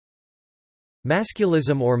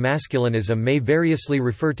Masculism or masculinism may variously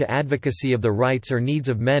refer to advocacy of the rights or needs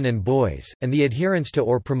of men and boys, and the adherence to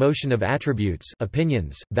or promotion of attributes,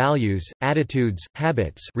 opinions, values, attitudes,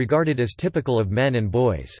 habits regarded as typical of men and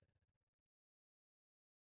boys.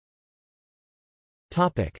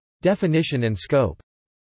 Topic: Definition and scope.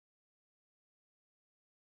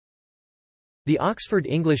 The Oxford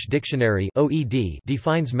English Dictionary (OED)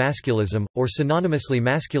 defines masculism, or synonymously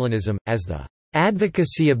masculinism, as the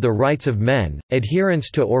advocacy of the rights of men, adherence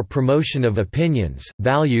to or promotion of opinions,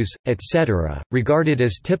 values, etc., regarded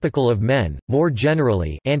as typical of men, more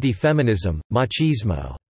generally anti-feminism,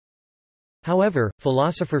 machismo. However,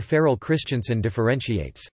 philosopher Farrell Christensen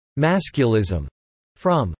differentiates masculism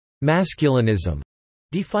from masculinism,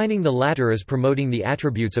 defining the latter as promoting the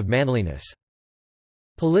attributes of manliness.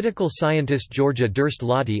 Political scientist Georgia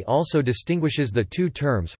Durst-Lottie also distinguishes the two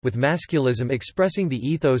terms, with masculism expressing the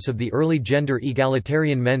ethos of the early gender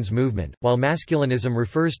egalitarian men's movement, while masculinism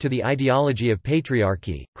refers to the ideology of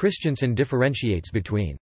patriarchy. Christensen differentiates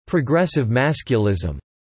between progressive masculism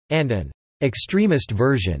and an extremist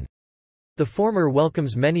version. The former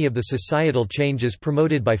welcomes many of the societal changes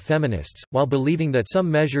promoted by feminists, while believing that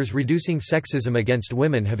some measures reducing sexism against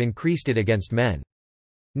women have increased it against men.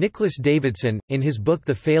 Nicholas Davidson, in his book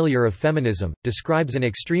The Failure of Feminism, describes an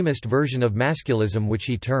extremist version of masculism which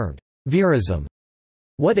he termed virism.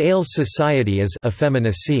 What ails society is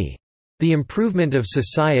effeminacy. The improvement of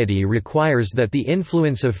society requires that the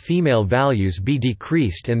influence of female values be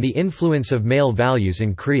decreased and the influence of male values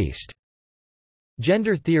increased.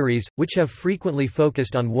 Gender theories, which have frequently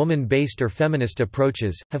focused on woman-based or feminist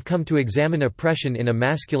approaches, have come to examine oppression in a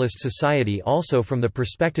masculist society also from the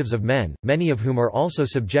perspectives of men, many of whom are also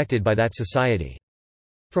subjected by that society.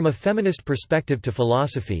 From a feminist perspective to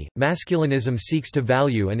philosophy, masculinism seeks to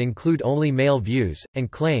value and include only male views,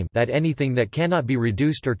 and claim that anything that cannot be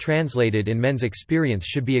reduced or translated in men's experience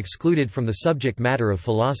should be excluded from the subject matter of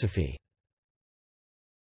philosophy.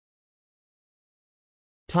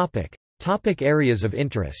 Topic areas of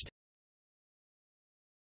interest.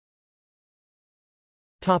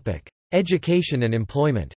 Topic: Education and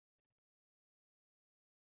employment.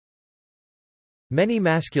 Many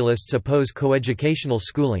masculists oppose coeducational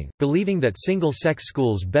schooling, believing that single-sex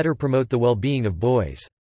schools better promote the well-being of boys.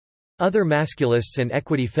 Other masculists and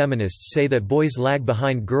equity feminists say that boys lag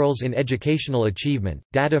behind girls in educational achievement.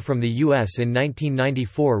 Data from the U.S. in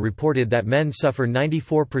 1994 reported that men suffer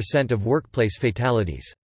 94% of workplace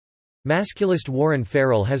fatalities. Masculist Warren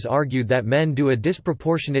Farrell has argued that men do a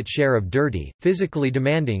disproportionate share of dirty, physically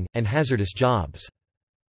demanding, and hazardous jobs.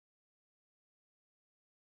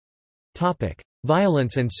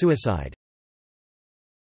 Violence and suicide.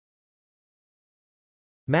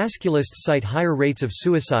 Masculists cite higher rates of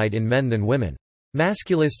suicide in men than women.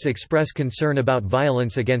 Masculists express concern about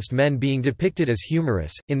violence against men being depicted as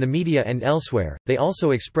humorous, in the media and elsewhere. They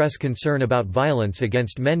also express concern about violence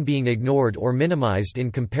against men being ignored or minimized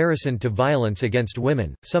in comparison to violence against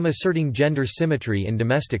women, some asserting gender symmetry in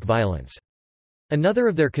domestic violence. Another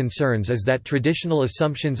of their concerns is that traditional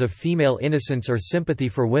assumptions of female innocence or sympathy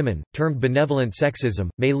for women, termed benevolent sexism,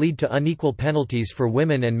 may lead to unequal penalties for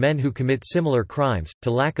women and men who commit similar crimes,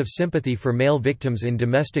 to lack of sympathy for male victims in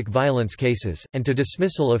domestic violence cases, and to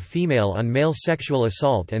dismissal of female on male sexual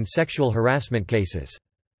assault and sexual harassment cases.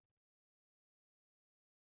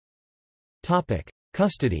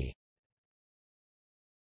 Custody.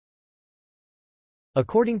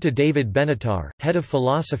 According to David Benatar, head of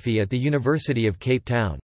philosophy at the University of Cape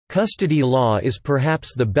Town, custody law is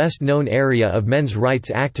perhaps the best-known area of men's rights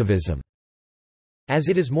activism, as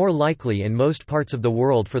it is more likely in most parts of the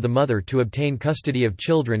world for the mother to obtain custody of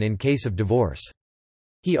children in case of divorce.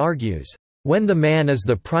 He argues, "When the man is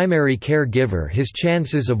the primary caregiver, his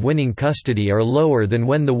chances of winning custody are lower than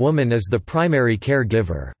when the woman is the primary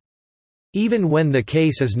caregiver. Even when the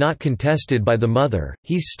case is not contested by the mother,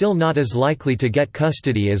 he's still not as likely to get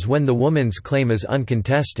custody as when the woman's claim is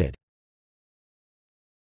uncontested."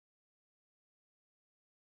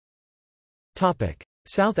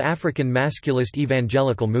 South African masculist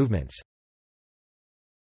evangelical movements.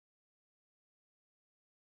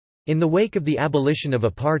 In the wake of the abolition of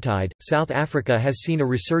apartheid, South Africa has seen a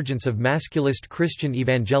resurgence of masculist Christian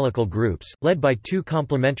evangelical groups, led by two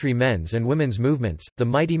complementary men's and women's movements, the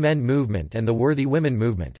Mighty Men movement and the Worthy Women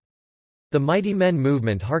movement. The Mighty Men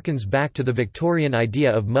movement harkens back to the Victorian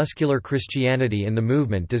idea of muscular Christianity, and the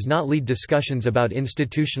movement does not lead discussions about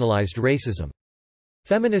institutionalized racism.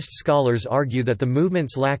 Feminist scholars argue that the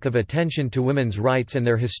movement's lack of attention to women's rights and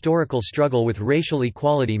their historical struggle with racial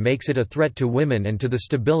equality makes it a threat to women and to the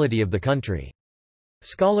stability of the country.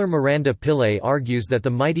 Scholar Miranda Pillay argues that the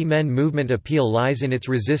Mighty Men movement appeal lies in its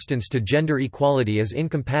resistance to gender equality as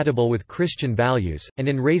incompatible with Christian values, and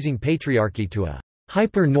in raising patriarchy to a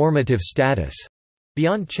hyper-normative status.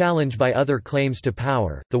 Beyond challenge by other claims to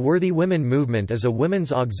power, the Worthy Women movement is a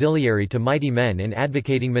women's auxiliary to Mighty Men in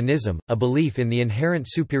advocating monism, a belief in the inherent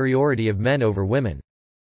superiority of men over women.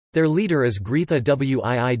 Their leader is Gretha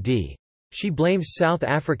Wiid. She blames South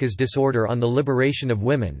Africa's disorder on the liberation of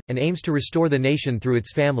women, and aims to restore the nation through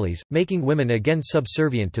its families, making women again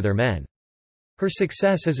subservient to their men. Her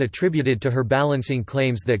success is attributed to her balancing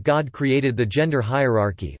claims that God created the gender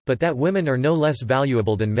hierarchy, but that women are no less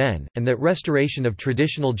valuable than men, and that restoration of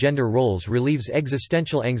traditional gender roles relieves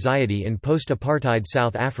existential anxiety in post-apartheid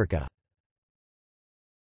South Africa.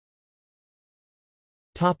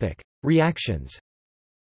 Reactions.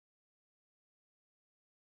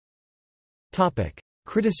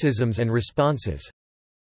 Criticisms and responses.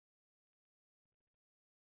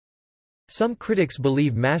 Some critics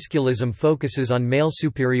believe masculism focuses on male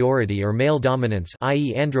superiority or male dominance,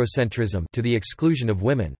 i.e. androcentrism, to the exclusion of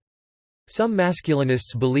women. Some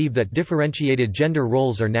masculinists believe that differentiated gender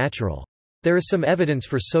roles are natural. There is some evidence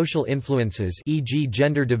for social influences, e.g.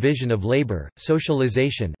 gender division of labor,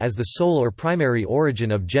 socialization, as the sole or primary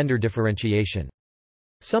origin of gender differentiation.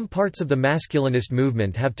 Some parts of the masculinist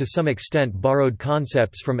movement have to some extent borrowed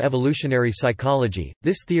concepts from evolutionary psychology.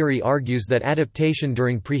 This theory argues that adaptation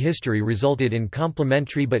during prehistory resulted in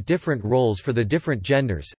complementary but different roles for the different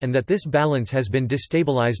genders, and that this balance has been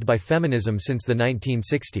destabilized by feminism since the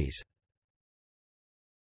 1960s.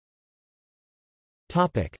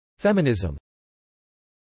 Topic: Feminism.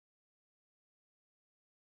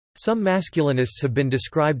 Some masculinists have been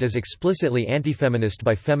described as explicitly anti-feminist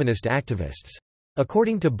by feminist activists.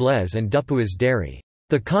 According to Blaise and Dupuis Derry,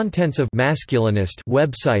 the contents of masculinist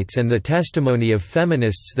websites and the testimony of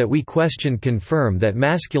feminists that we question confirm that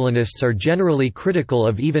masculinists are generally critical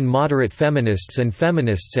of even moderate feminists and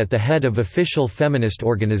feminists at the head of official feminist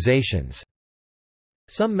organizations.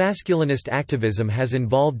 Some masculinist activism has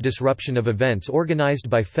involved disruption of events organized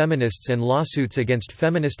by feminists and lawsuits against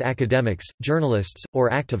feminist academics, journalists, or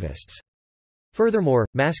activists. Furthermore,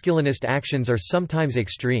 masculinist actions are sometimes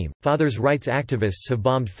extreme. Fathers' rights activists have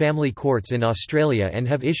bombed family courts in Australia and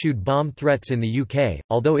have issued bomb threats in the UK,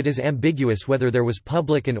 although it is ambiguous whether there was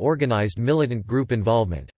public and organised militant group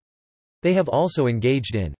involvement. They have also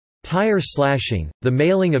engaged in tire slashing, the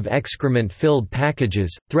mailing of excrement-filled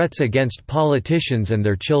packages, threats against politicians and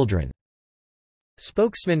their children.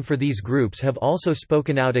 Spokesmen for these groups have also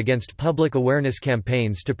spoken out against public awareness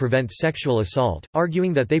campaigns to prevent sexual assault,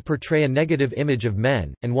 arguing that they portray a negative image of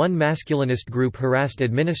men, and one masculinist group harassed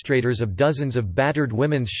administrators of dozens of battered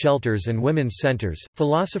women's shelters and women's centers.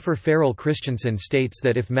 Philosopher Farrell Christensen states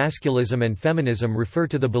that if masculism and feminism refer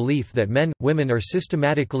to the belief that men, women are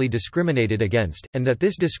systematically discriminated against, and that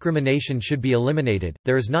this discrimination should be eliminated,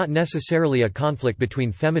 there is not necessarily a conflict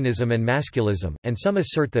between feminism and masculism, and some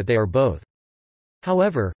assert that they are both.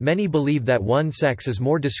 However, many believe that one sex is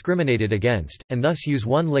more discriminated against, and thus use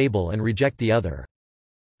one label and reject the other.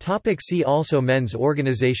 See also Men's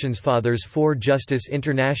organizations. Fathers for Justice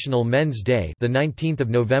International Men's Day, the 19th of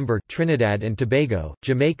November, Trinidad and Tobago,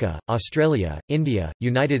 Jamaica, Australia, India,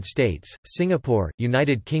 United States, Singapore,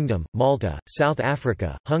 United Kingdom, Malta, South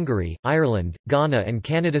Africa, Hungary, Ireland, Ghana and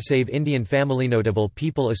Canada. Save Indian family. Notable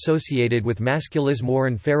people associated with masculism: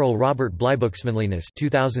 Warren Farrell, Robert Blybuxmanliness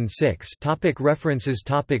 2006. References.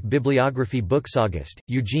 Bibliography. Books. August,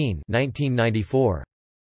 Eugene 1994.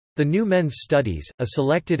 The New Men's Studies, a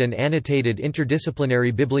selected and annotated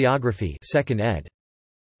interdisciplinary bibliography, 2nd ed.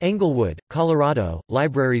 Englewood, Colorado,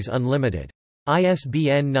 Libraries Unlimited.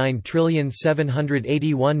 ISBN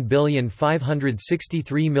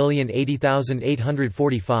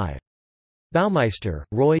 9781563080845. Baumeister,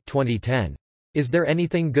 Roy 2010. Is There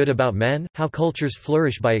Anything Good About Men? How Cultures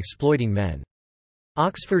Flourish by Exploiting Men.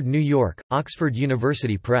 Oxford, New York, Oxford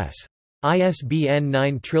University Press. ISBN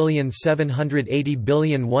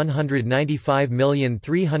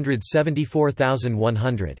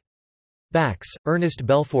 9780195374100. Bax, Ernest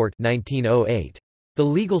Belfort 1908. The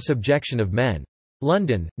Legal Subjection of Men.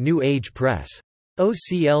 London, New Age Press.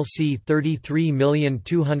 OCLC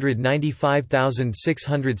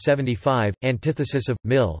 33295675, Antithesis of,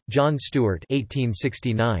 Mill, John Stewart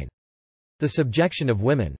 1869. The Subjection of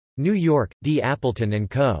Women. New York, D. Appleton &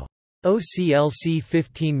 Co. OCLC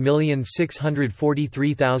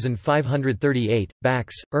 15643538,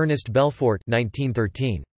 Bax, Ernest Belfort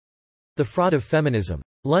 1913. The Fraud of Feminism.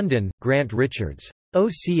 London, Grant Richards.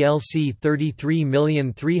 OCLC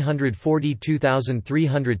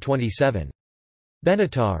 33342327.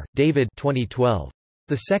 Benatar, David 2012.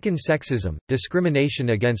 The Second Sexism, Discrimination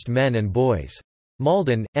Against Men and Boys.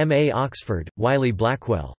 Malden, M. A. Oxford, Wiley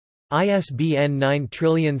Blackwell. ISBN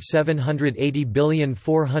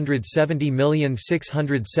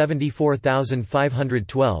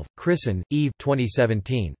 9780470674512, Crisson, Eve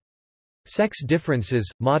 2017. Sex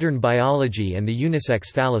Differences, Modern Biology and the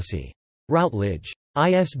Unisex Fallacy. Routledge.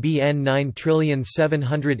 ISBN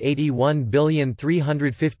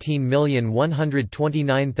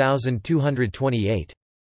 9781315129228.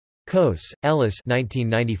 Coase, Ellis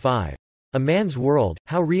 1995. A Man's World,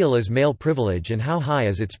 How Real is Male Privilege and How High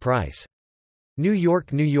is Its Price? New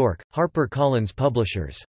York, New York, HarperCollins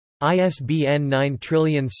Publishers. ISBN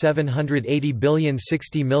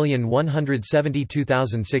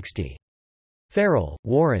 9780060172060. Farrell,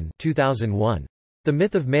 Warren 2001. The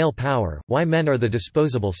Myth of Male Power, Why Men Are the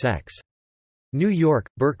Disposable Sex. New York,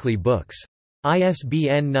 Berkeley Books.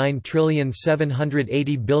 ISBN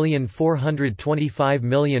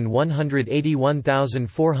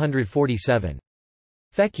 9780425181447.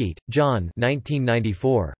 Fekete, John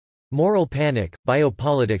 1994. Moral Panic,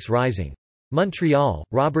 Biopolitics Rising. Montreal,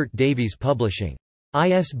 Robert Davies Publishing.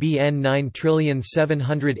 ISBN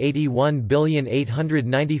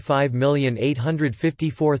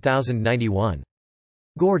 9781895854091.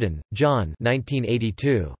 Gordon, John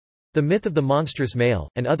 1982. The Myth of the Monstrous Male,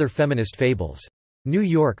 and Other Feminist Fables. New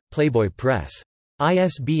York, Playboy Press.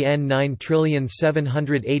 ISBN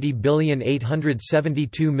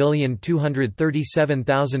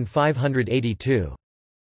 9780872237582.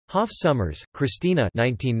 Hoff Sommers, Christina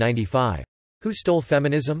 1995. Who Stole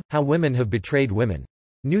Feminism? How Women Have Betrayed Women.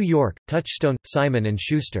 New York, Touchstone, Simon &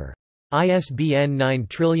 Schuster. ISBN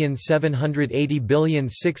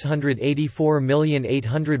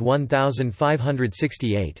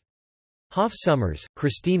 9780684801568. Hoff Sommers,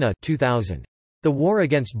 Christina 2000. The War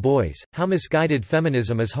Against Boys, How Misguided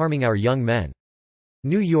Feminism is Harming Our Young Men.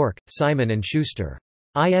 New York, Simon & Schuster.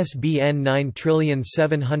 ISBN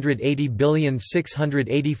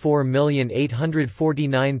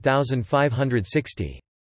 9780684849560.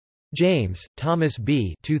 James, Thomas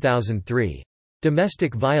B. 2003.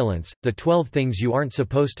 Domestic Violence, The 12 Things You Aren't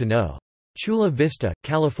Supposed to Know. Chula Vista,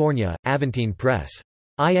 California, Aventine Press.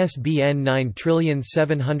 ISBN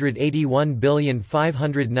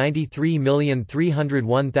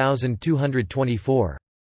 9781593301224.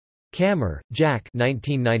 Kammer, Jack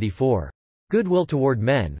 1994. Goodwill Toward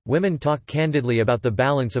Men, Women Talk Candidly About the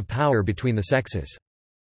Balance of Power Between the Sexes.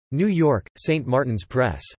 New York, St. Martin's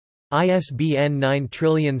Press. ISBN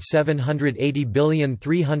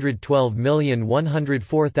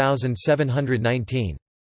 9780312104719.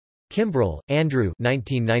 Kimbrell, Andrew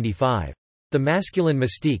 1995. The Masculine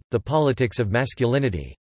Mystique, The Politics of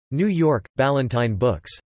Masculinity. New York, Ballantine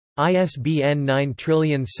Books. ISBN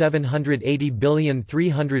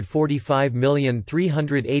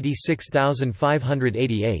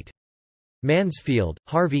 9780345386588. Mansfield,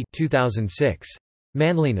 Harvey 2006.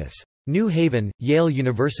 Manliness. New Haven, Yale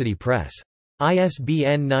University Press.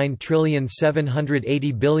 ISBN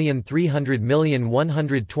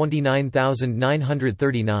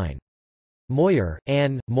 9780300129939. Moyer,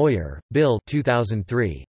 Anne, Moyer, Bill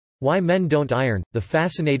 2003. Why Men Don't Iron, The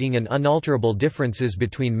Fascinating and Unalterable Differences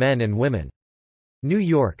Between Men and Women. New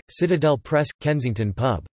York, Citadel Press, Kensington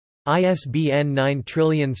Pub. ISBN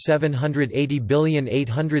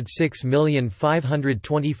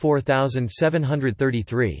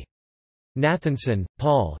 9780806524733. Nathanson,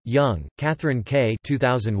 Paul, Young, Catherine K.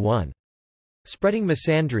 2001. Spreading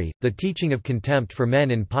Misandry, The Teaching of Contempt for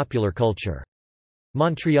Men in Popular Culture.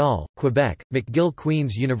 Montreal, Quebec, McGill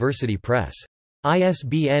Queen's University Press.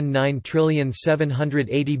 ISBN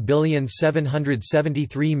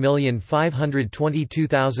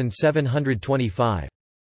 9780773522725.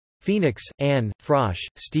 Phoenix, Anne, Frosch,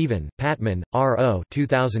 Stephen, Patman, R.O.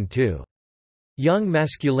 2002. Young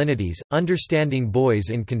Masculinities, Understanding Boys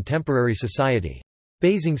in Contemporary Society.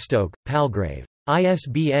 Basingstoke, Palgrave.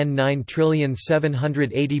 ISBN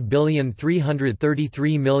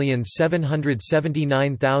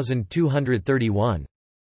 9780333779231.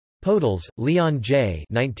 Podles, Leon J.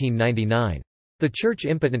 1999. The Church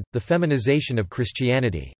Impotent, The Feminization of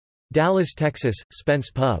Christianity. Dallas, Texas, Spence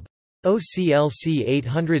Pub. OCLC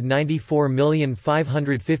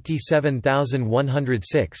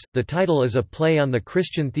 894557106. The title is a play on the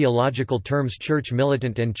Christian theological terms Church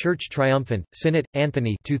Militant and Church Triumphant. Sinnott,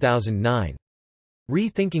 Anthony 2009.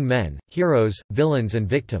 Rethinking Men, Heroes, Villains and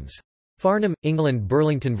Victims. Farnham, England.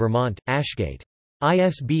 Burlington, Vermont, Ashgate.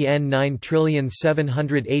 ISBN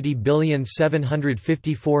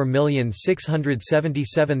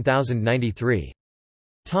 9780754677093.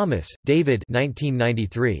 Thomas, David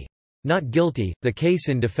 1993. Not Guilty, The Case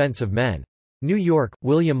in Defense of Men. New York,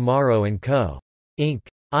 William Morrow & Co. Inc.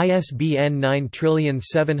 ISBN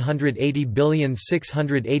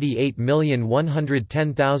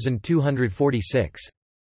 9780688110246.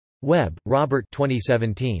 Webb, Robert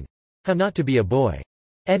 2017. How Not to Be a Boy.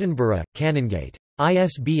 Edinburgh, Canongate.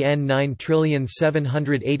 ISBN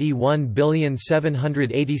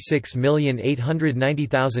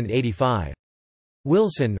 9781786890085.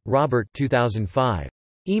 Wilson, Robert 2005.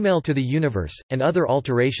 Email to the Universe, and Other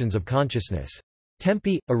Alterations of Consciousness.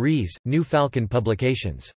 Tempe, Aries, New Falcon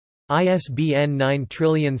Publications. ISBN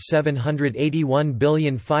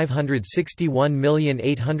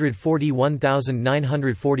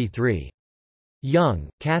 9781561841943. Young,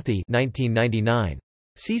 Kathy 1999.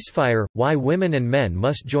 Ceasefire, Why Women and Men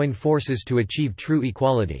Must Join Forces to Achieve True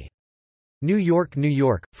Equality. New York, New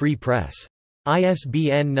York, Free Press.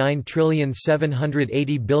 ISBN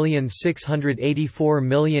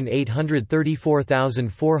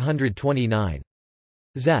 9780684834429.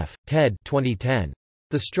 Zeff, Ted 2010.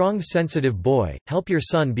 The Strong Sensitive Boy, Help Your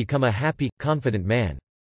Son Become a Happy, Confident Man.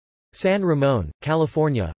 San Ramon,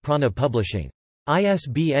 California, Prana Publishing.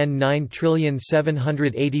 ISBN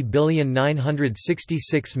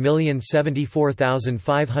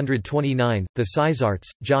 9780966074529. The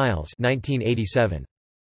Sizarts, Giles 1987.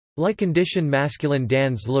 La condition masculine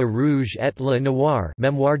dans le rouge et le noir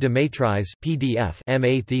Memoire de maîtrise PDF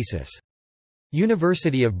MA thesis.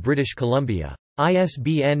 University of British Columbia.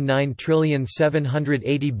 ISBN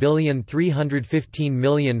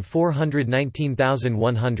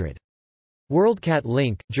 9780315419100. WorldCat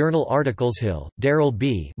Link, Journal Articles. Hill, Darrell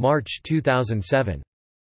B. March 2007.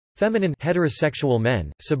 Feminine Heterosexual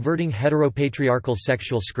Men, Subverting Heteropatriarchal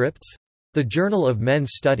Sexual Scripts? The Journal of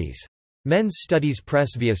Men's Studies. Men's Studies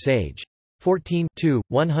Press via Sage. 14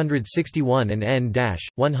 161 and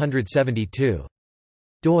n-172.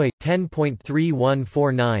 doi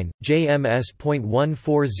 10.3149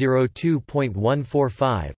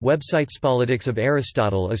 jms.1402.145. Website. Politics of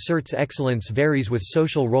Aristotle asserts excellence varies with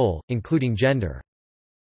social role, including gender.